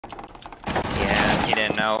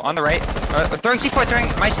didn't know. On the right. Throwing C4, throwing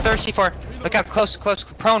C4. Look out, close.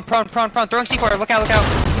 Prone. Throwing C4, look out.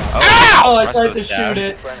 Ow! Oh, I tried to shoot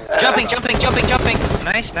it. Jumping.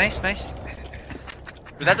 Nice.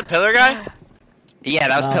 Was that the pillar guy? Yeah,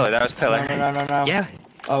 that was pillar. No. Yeah.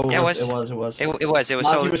 Oh, yeah, it was. It was. He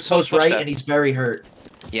was close right, and he's very hurt.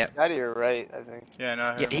 Yep. Out of your right, I think. Yeah,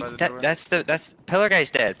 no. That's pillar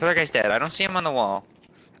guy's dead. I don't see him on the wall.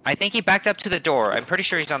 I think he backed up to the door. I'm pretty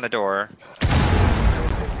sure he's on the door.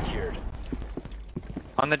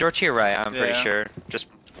 On the door to your right, I'm pretty sure. Just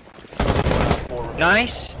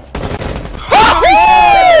nice.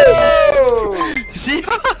 See?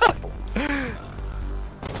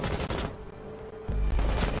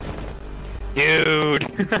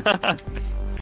 Dude.